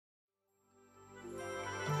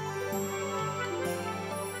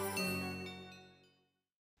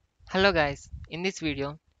Hello guys, in this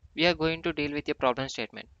video we are going to deal with a problem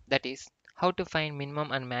statement, that is how to find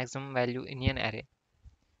minimum and maximum value in an array.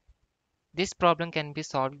 This problem can be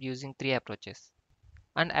solved using three approaches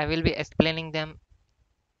and I will be explaining them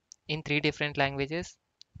in three different languages: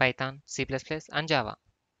 Python, C++ and Java.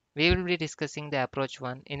 We will be discussing the approach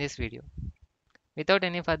 1 in this video. Without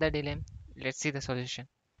any further delay, let's see the solution.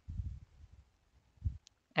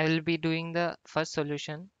 I will be doing the first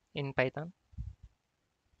solution in Python.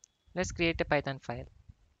 Let's create a Python file.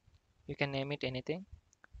 You can name it anything.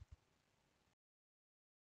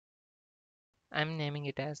 I'm naming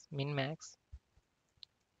it as min-max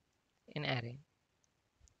in array.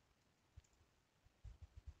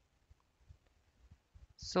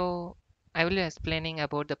 So I will be explaining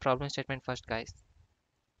about the problem statement first, guys.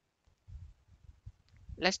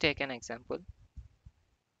 Let's take an example.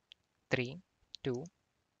 3, 2,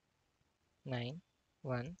 9,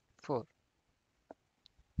 1, 4.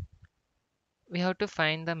 We have to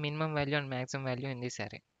find the minimum value and maximum value in this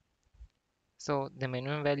array. So the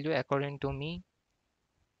minimum value according to me,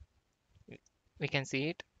 we can see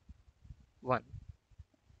it 1.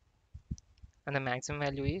 And the maximum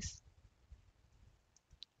value is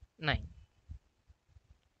 9.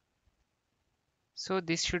 So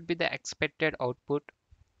this should be the expected output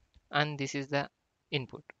and this is the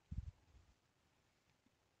input.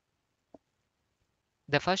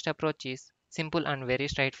 The first approach is simple and very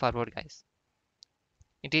straightforward, guys.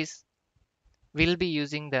 It is we'll be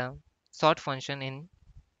using the sort function in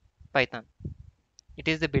Python. It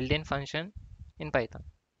is the built-in function in Python.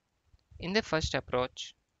 In the first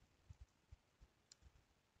approach,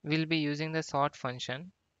 we'll be using the sort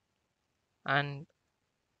function and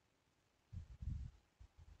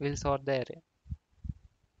we'll sort the array.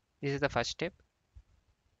 This is the first step.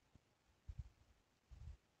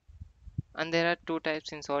 And there are two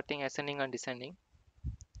types in sorting: ascending and descending.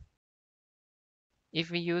 If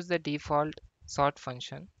we use the default sort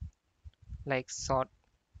function like sort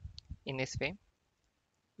in this way,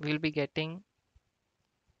 we'll be getting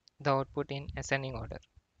the output in ascending order.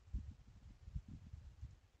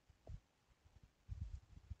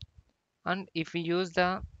 And if we use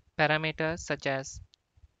the parameters such as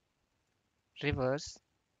reverse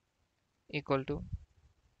equal to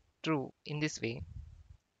true in this way,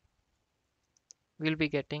 we'll be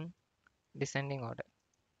getting descending order.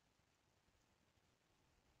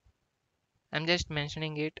 I'm just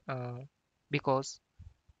mentioning it because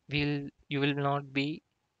you will not be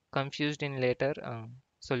confused in later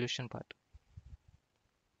solution part.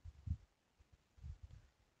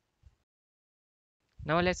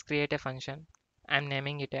 Now let's create a function. I'm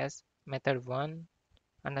naming it as method 1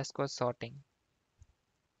 underscore sorting.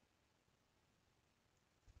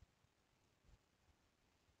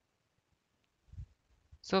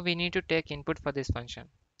 So we need to take input for this function,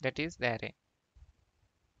 that is the array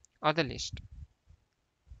or the list.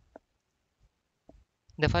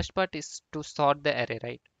 The first part is to sort the array,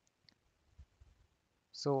 right?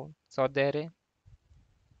 So sort the array.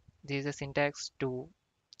 This is the syntax to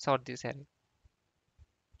sort this array.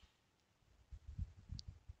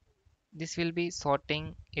 This will be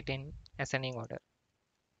sorting it in ascending order.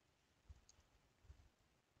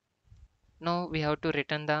 Now we have to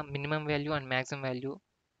return the minimum value and maximum value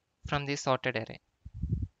from this sorted array.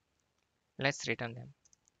 Let's return them.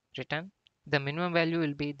 Return. The minimum value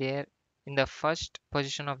will be there in the first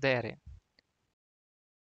position of the array.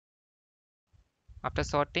 After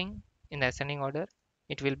sorting in the ascending order,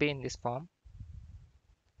 it will be in this form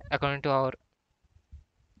according to our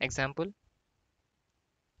example: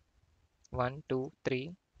 1, 2,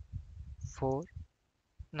 3, 4,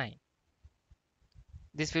 9.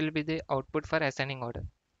 This will be the output for ascending order.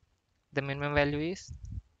 The minimum value is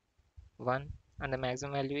 1 and the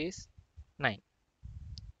maximum value is 9.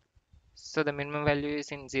 So the minimum value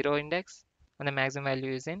is in 0 index and the maximum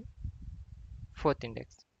value is in 4th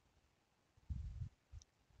index.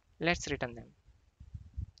 Let's return them.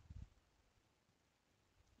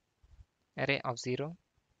 Array of 0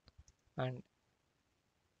 and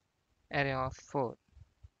array of 4.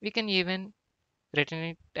 We can even return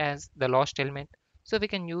it as the lost element, so we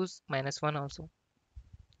can use -1 also.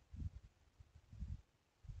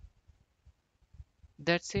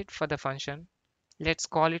 That's it for the function. Let's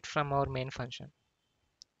call it from our main function.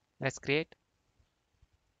 Let's create.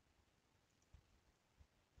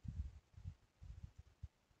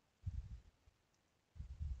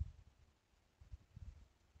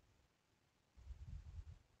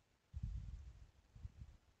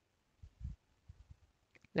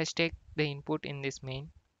 Let's take the input in this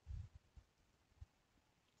main.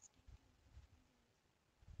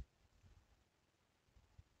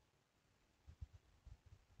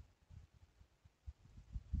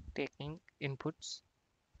 taking inputs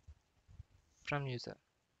from user.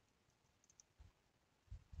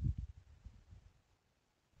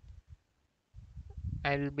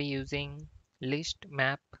 I will be using list,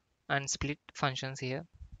 map, and split functions here.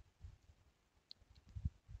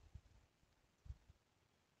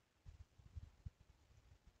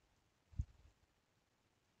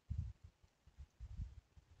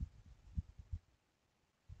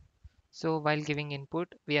 So while giving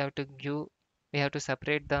input, we have to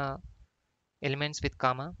separate the elements with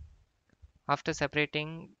comma. After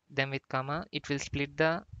separating them with comma, it will split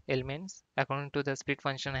the elements according to the split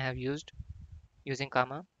function I have used using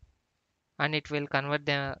comma, and it will convert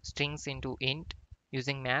the strings into int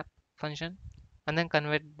using map function, and then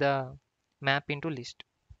convert the map into list.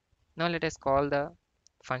 Now let us call the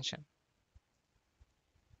function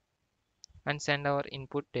and send our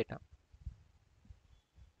input data.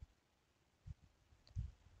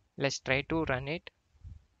 Let's try to run it.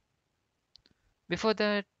 Before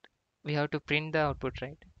that, we have to print the output,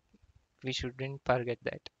 right? We shouldn't forget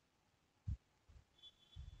that.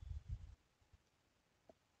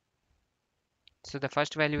 So the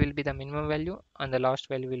first value will be the minimum value and the last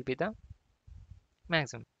value will be the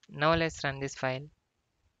maximum. Now let's run this file,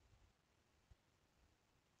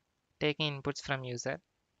 taking inputs from user.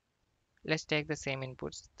 Let's take the same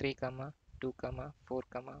inputs 3, 2, 4,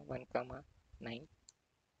 1, 9.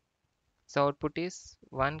 So output is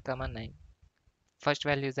 1, 9. First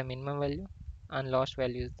value is the minimum value and last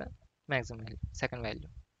value is the maximum value, second value.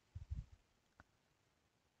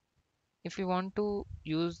 If you want to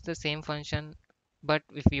use the same function, but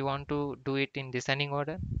if you want to do it in descending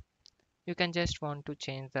order, you can just want to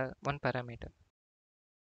change the one parameter.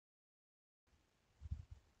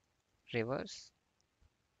 Reverse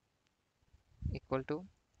equal to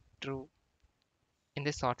true in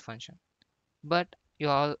the sort function. But you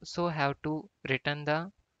also have to return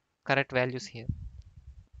the correct values here.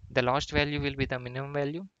 The last value will be the minimum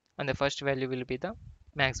value and the first value will be the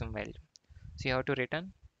maximum value. So you have to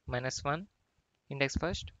return -1 index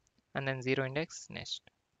first and then 0 index next.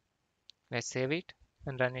 Let's save it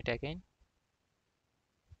and run it again.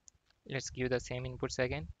 Let's give the same inputs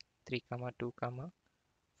again 3, 2,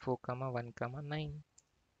 4, 1, 9.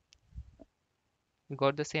 We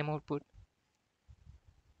got the same output.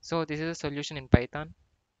 So this is a solution in Python.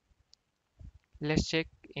 Let's check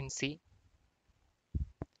in C.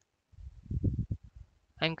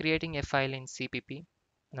 I'm creating a file in CPP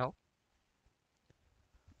now.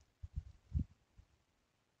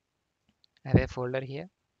 I have a folder here.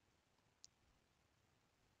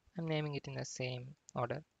 I'm naming it in the same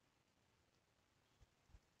order.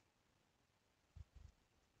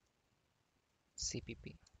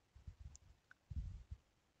 CPP.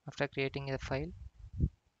 After creating a file,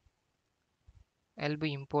 I'll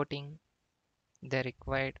be importing the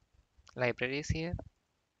required libraries here.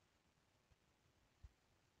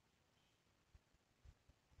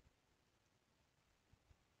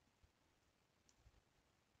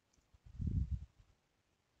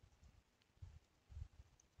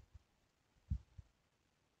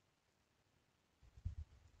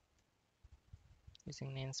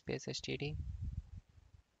 Using namespace std,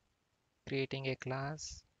 creating a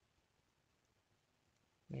class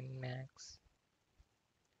min max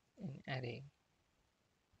in array.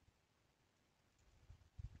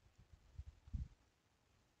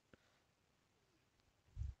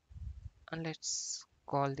 And let's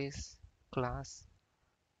call this class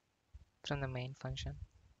from the main function.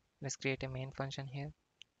 Let's create a main function here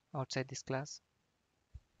outside this class.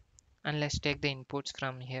 And let's take the inputs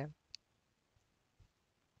from here.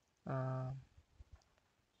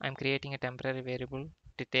 I'm creating a temporary variable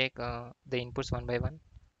to take the inputs one by one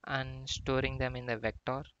and storing them in the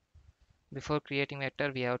vector. Before creating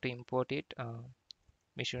vector, we have to import it.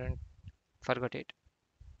 We shouldn't forget it.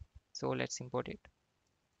 So let's import it.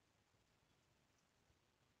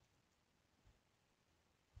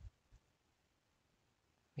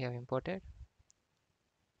 We have imported.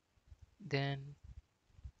 Then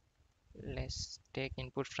let's take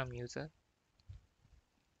input from user.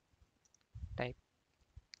 Type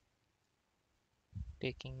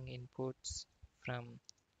taking inputs from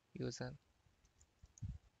user.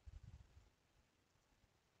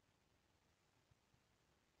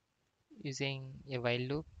 Using a while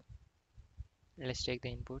loop, let's take the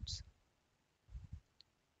inputs.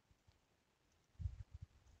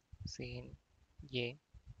 Say a.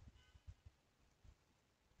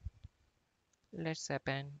 Let's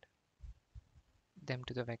append them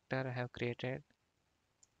to the vector I have created.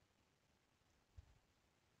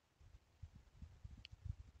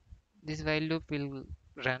 This while loop will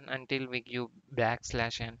run until we give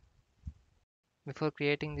 \n. Before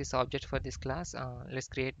creating this object for this class, let's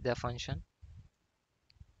create the function.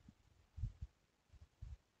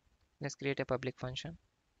 Let's create a public function.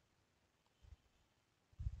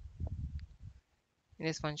 In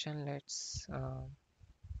this function, let's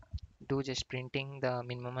do just printing the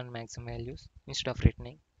minimum and maximum values instead of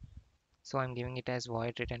returning. So I'm giving it as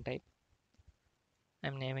void return type.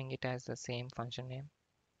 I'm naming it as the same function name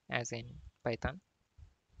as in Python.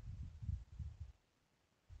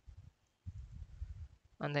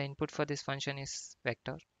 And the input for this function is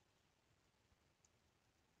vector,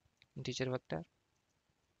 integer vector.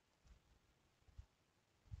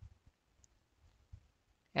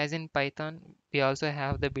 As in Python, we also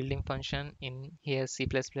have the building function in here C++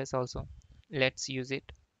 also. Let's use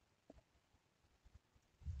it.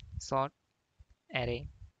 Sort array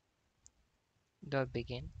dot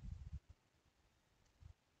begin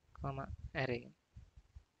comma array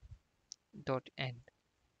dot end.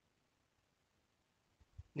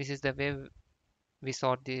 This is the way we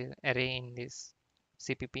sort the array in this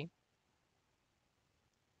CPP.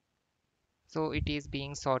 So it is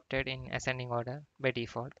being sorted in ascending order by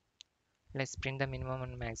default. Let's print the minimum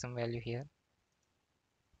and maximum value here.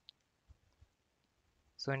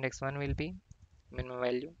 So index 1 will be minimum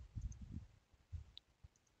value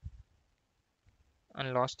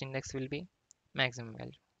and last index will be maximum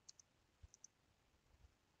value.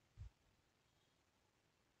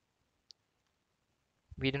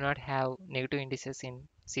 We do not have negative indices in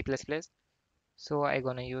C++, so I'm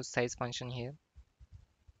gonna use size function here.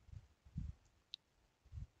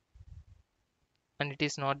 And it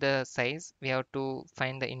is not the size, we have to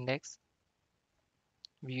find the index.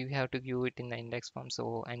 We have to view it in the index form,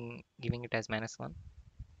 so I'm giving it as -1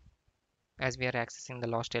 as we are accessing the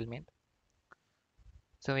last element.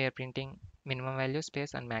 So we are printing minimum value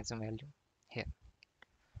space and maximum value here.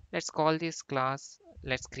 Let's call this class.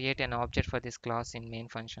 Let's create an object for this class in main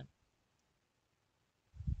function.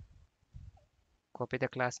 Copy the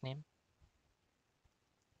class name,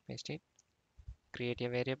 paste it, create a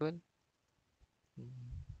variable.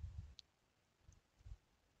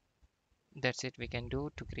 That's it we can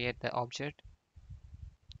do to create the object.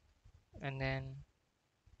 And then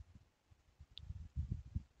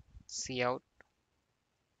cout.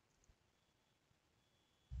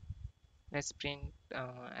 Let's print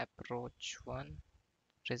approach 1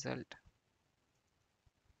 result.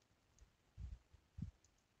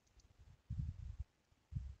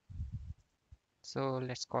 So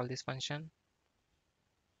let's call this function.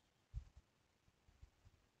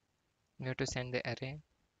 We have to send the array,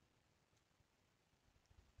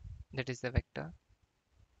 that is the vector,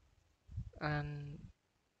 and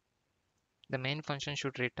the main function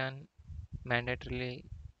should return mandatorily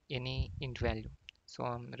any int value. So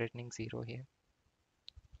I'm returning 0 here.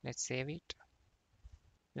 Let's save it.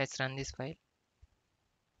 Let's run this file.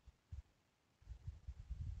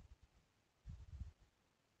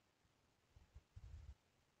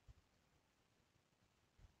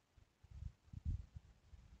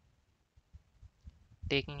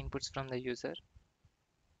 Taking inputs from the user.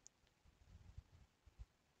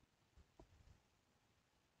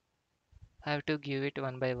 I have to give it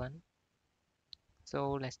one by one.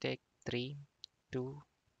 So let's take 3, 2,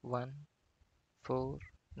 1, 4,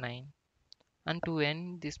 9. And to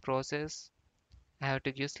end this process, I have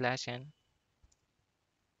to give /n.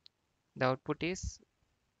 The output is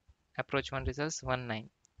approach 1 results 1, 9.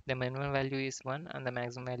 The minimum value is 1 and the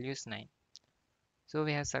maximum value is 9. So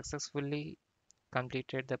we have successfully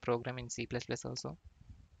completed the program in C++ also.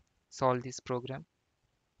 Solve this program.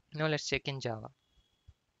 Now let's check in Java.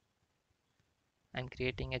 I'm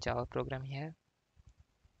creating a Java program here,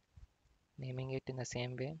 naming it in the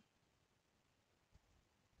same way.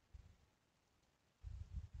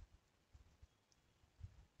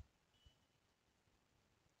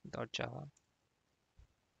 .java.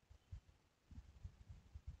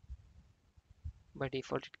 By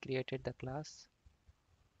default, it created the class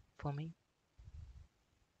for me.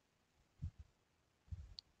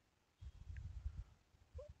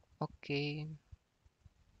 Okay.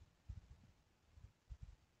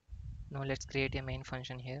 Now let's create a main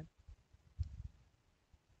function here.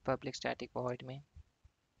 Public static void main.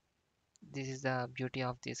 This is the beauty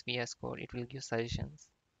of this VS Code. It will give suggestions.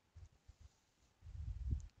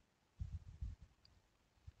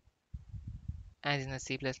 As in the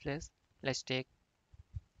C++, let's take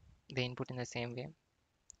the input in the same way,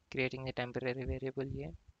 creating a temporary variable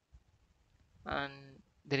here. And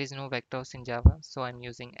there is no vectors in Java, so I'm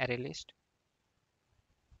using array list.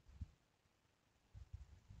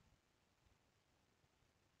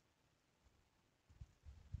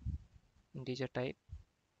 Integer type.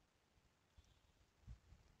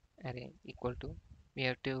 array equal to, we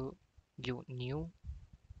have to give new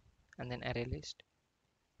and then array list.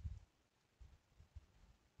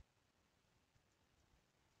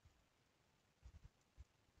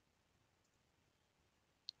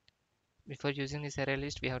 Before using this array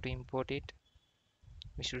list, we have to import it.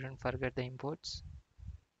 We shouldn't forget the imports.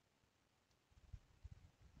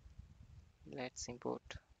 Let's import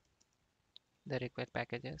the required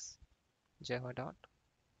packages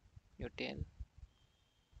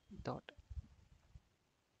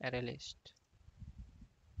java.util.arraylist,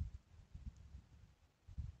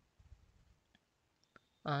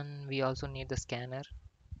 and we also need the scanner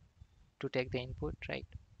to take the input, right?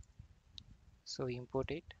 So we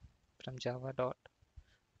import it from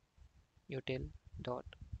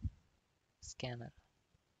java.util.scanner,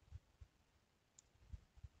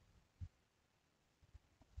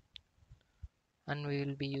 and we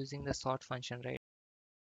will be using the sort function, right?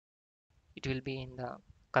 It will be in the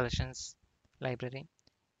collections library.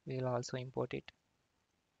 We will also import it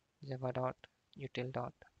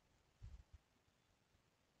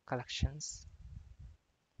java.util.collections.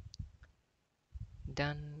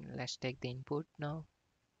 Done. Let's take the input now.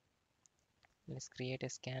 Let's create a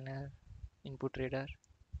scanner input reader.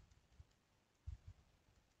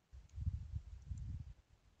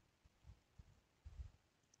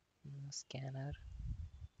 Scanner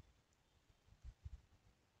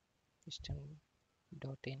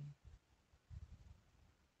system.in.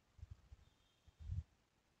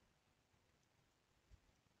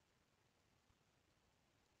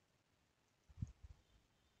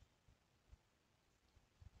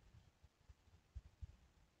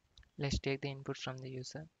 Let's take the input from the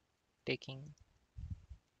user. Taking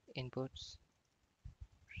inputs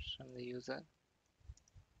from the user.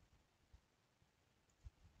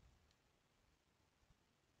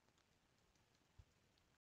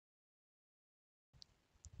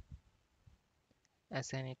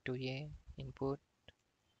 Assign it to a input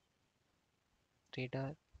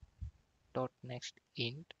reader dot next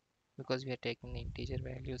int, because we are taking the integer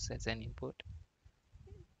values as an input.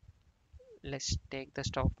 Let's take the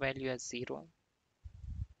stop value as 0.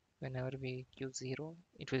 Whenever we give 0,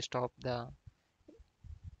 it will stop the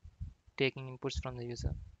taking inputs from the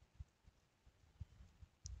user.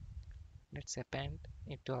 Let's append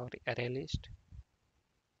it to our array list.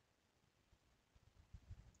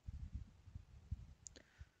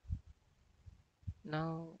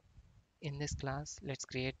 Now in this class, let's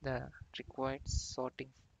create the required sorting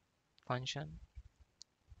function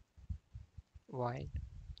while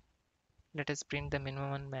let us print the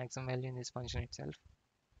minimum and maximum value in this function itself.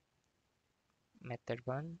 Method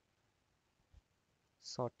 1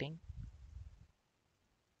 sorting.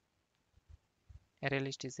 Array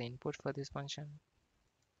list is the input for this function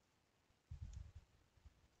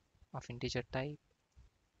of integer type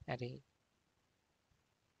array.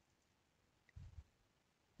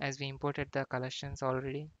 As we imported the collections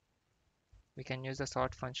already, we can use the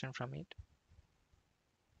sort function from it.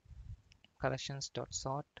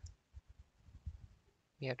 Collections.sort.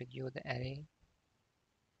 We have to give the array.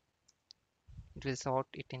 It will sort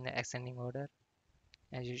it in the ascending order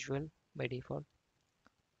as usual by default.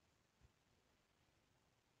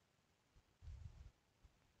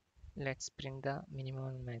 Let's print the minimum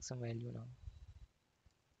and maximum value now.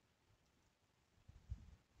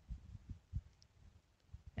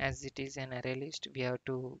 As it is an array list, we have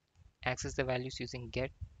to access the values using get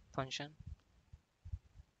function,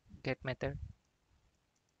 get method.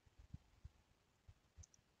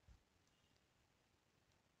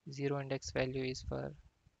 Zero index value is for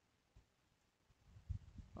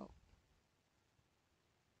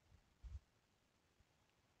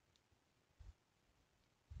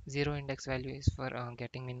zero index value is for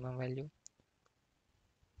getting minimum value.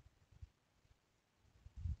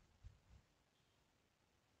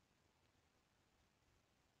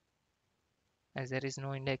 As there is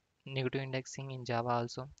no negative indexing in Java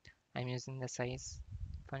also, I'm using the size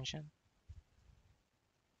function.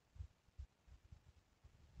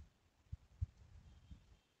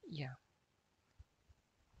 Yeah.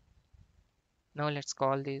 Now let's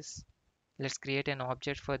call this. Let's create an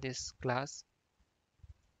object for this class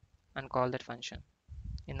and call that function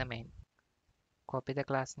in the main. Copy the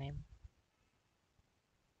class name.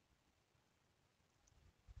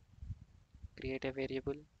 Create a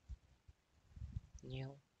variable.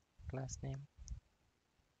 New class name.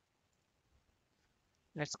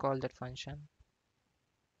 Let's call that function.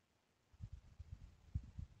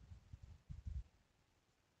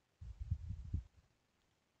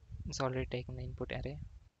 It's already taken the input array.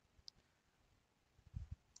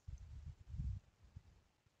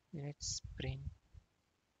 Let's print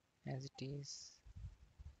as it is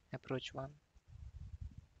approach 1,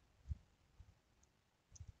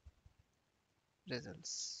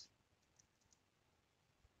 results.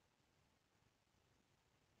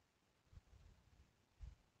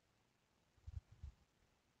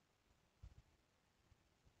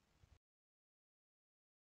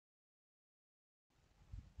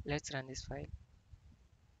 Let's run this file.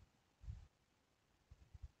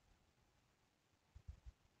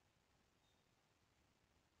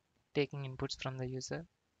 Taking inputs from the user.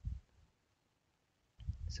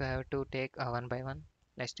 So I have to take one by one.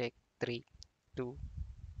 Let's take 3, 2,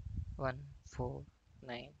 1, 4,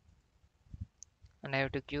 9. And I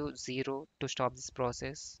have to give 0 to stop this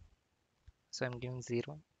process. So I'm giving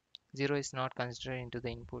 0. 0 is not considered into the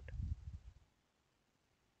input.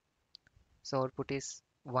 So output is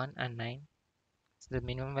 1 and 9. So the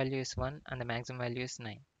minimum value is 1 and the maximum value is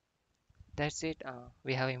 9. That's it.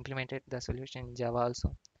 We have implemented the solution in Java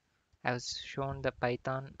also. I have shown the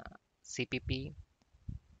Python, CPP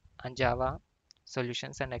and Java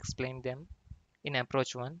solutions and explained them in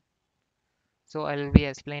approach 1. So I will be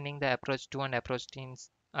explaining the approach 2 and approach 3 in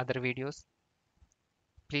other videos.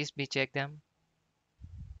 Please be check them.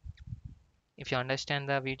 If you understand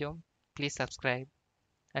the video, please subscribe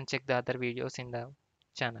and check the other videos in the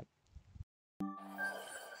channel.